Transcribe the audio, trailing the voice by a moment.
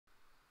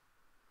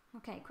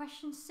Okay,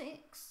 question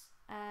 6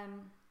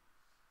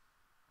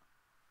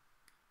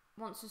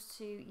 wants us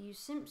to use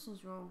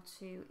Simpson's rule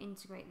to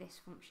integrate this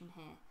function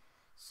here.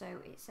 So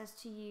it says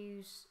to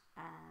use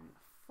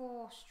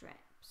 4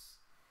 strips.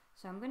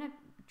 So I'm going to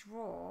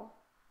draw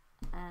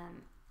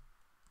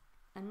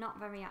a not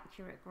very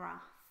accurate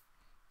graph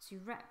to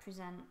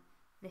represent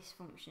this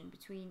function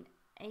between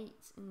 8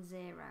 and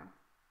 0.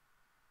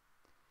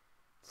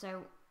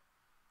 So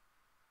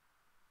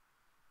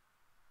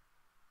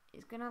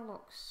it's going to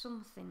look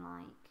something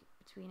like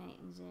between 8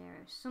 and 0,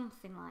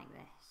 something like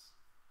this.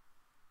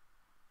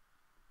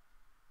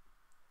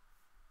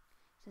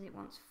 It says it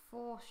wants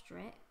 4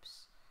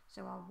 strips,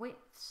 so our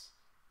widths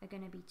are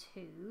going to be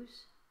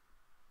 2s.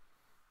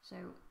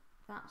 So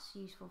that's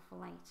useful for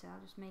later.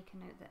 I'll just make a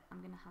note that I'm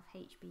going to have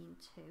h being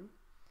 2.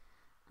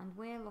 And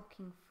we're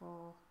looking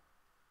for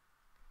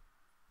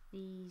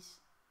these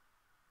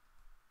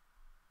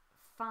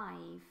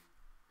 5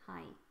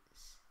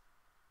 heights,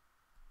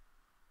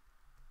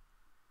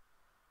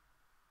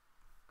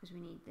 because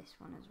we need this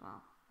one as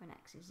well when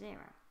x is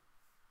 0.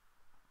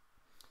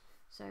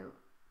 So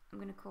I'm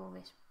going to call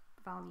this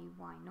value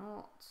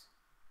y0,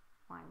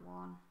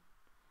 y1,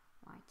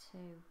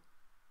 y2,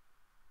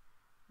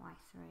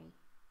 y3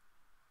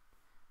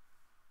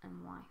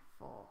 and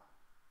y4.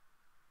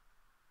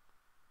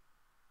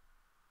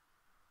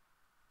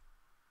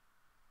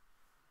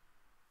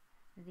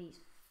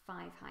 These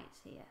 5 heights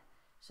here.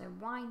 So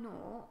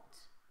y0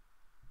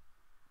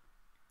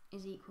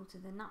 is equal to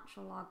the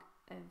natural log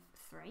of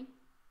 3,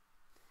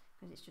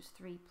 because it's just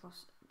 3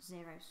 plus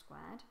 0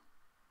 squared.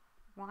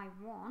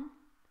 y1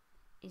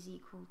 is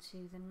equal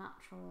to the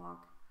natural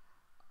log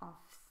of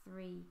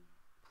 3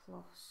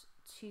 plus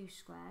 2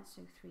 squared,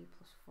 so 3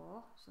 plus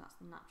 4, so that's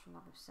the natural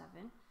log of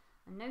 7.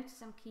 And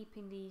notice I'm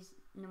keeping these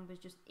numbers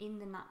just in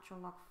the natural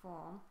log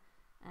form.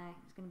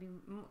 It's going to be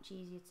much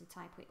easier to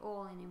type it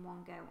all in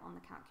one go on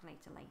the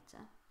calculator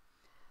later.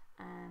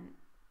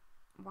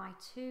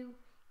 y2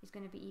 is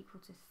going to be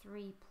equal to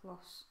 3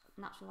 plus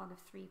natural log of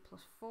 3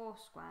 plus 4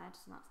 squared,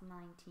 so that's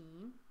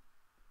 19.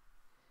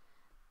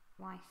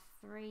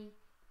 y3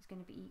 is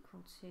going to be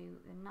equal to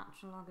the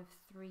natural log of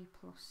 3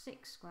 plus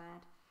 6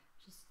 squared,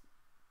 which is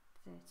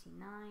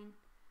 39,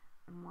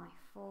 and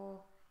y4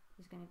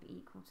 is going to be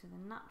equal to the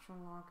natural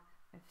log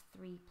of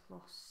 3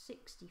 plus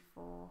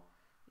 64,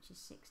 which is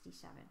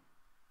 67.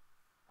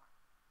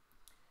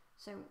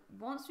 So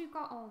once we've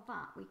got all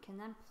that, we can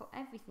then put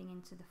everything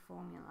into the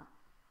formula,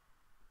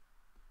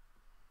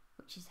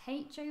 which is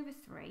h over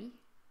 3.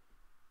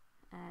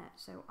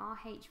 So our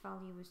h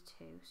value was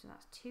 2, so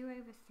that's 2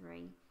 over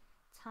 3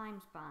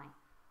 times by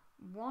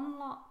 1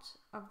 lot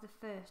of the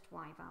first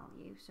y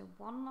value, so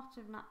 1 lot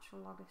of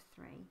natural log of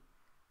 3,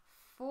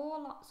 4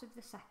 lots of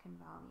the second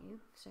value,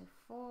 so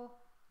 4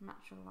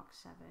 natural log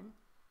 7,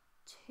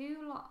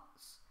 2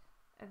 lots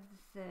of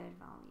the third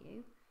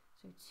value,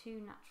 so 2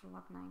 natural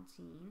log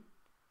 19,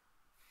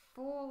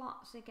 4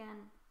 lots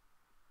again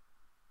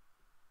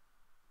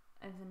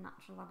of the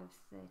natural log of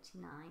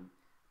 39,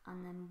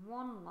 and then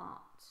 1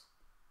 lot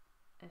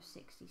of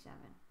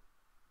 67.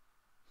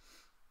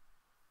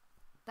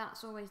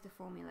 That's always the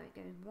formula. It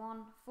goes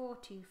 1, 4,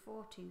 2,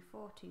 4, 2,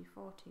 4, 2,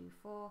 4, 2,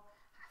 4,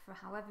 for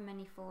however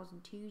many 4s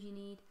and 2s you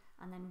need,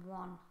 and then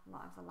 1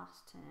 lot of the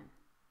last term.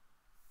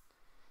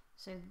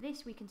 So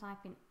this we can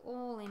type in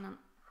all in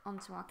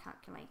onto our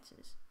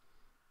calculators.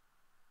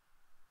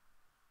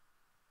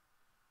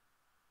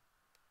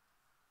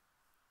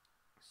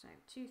 So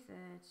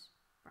 2/3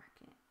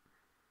 bracket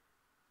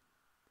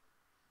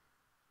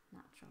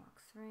natural log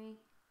 3,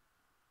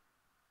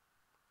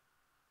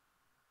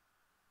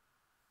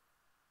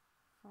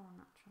 4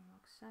 natural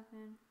log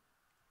 7,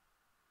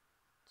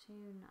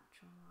 2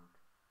 natural log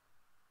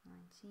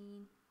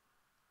 19,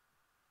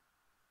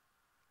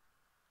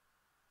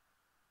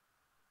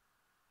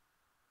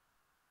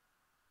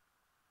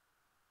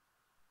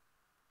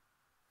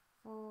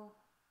 4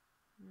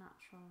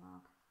 natural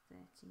log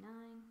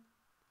 39,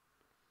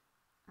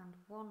 and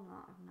 1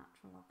 lot of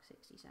natural log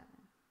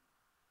 67.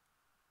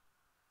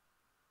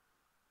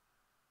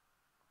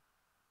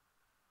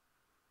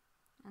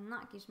 And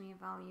that gives me a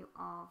value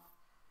of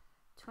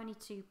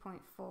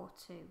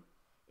 22.42.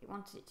 It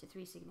wanted it to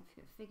 3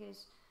 significant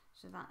figures,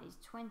 so that is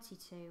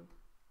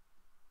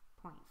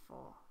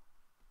 22.4.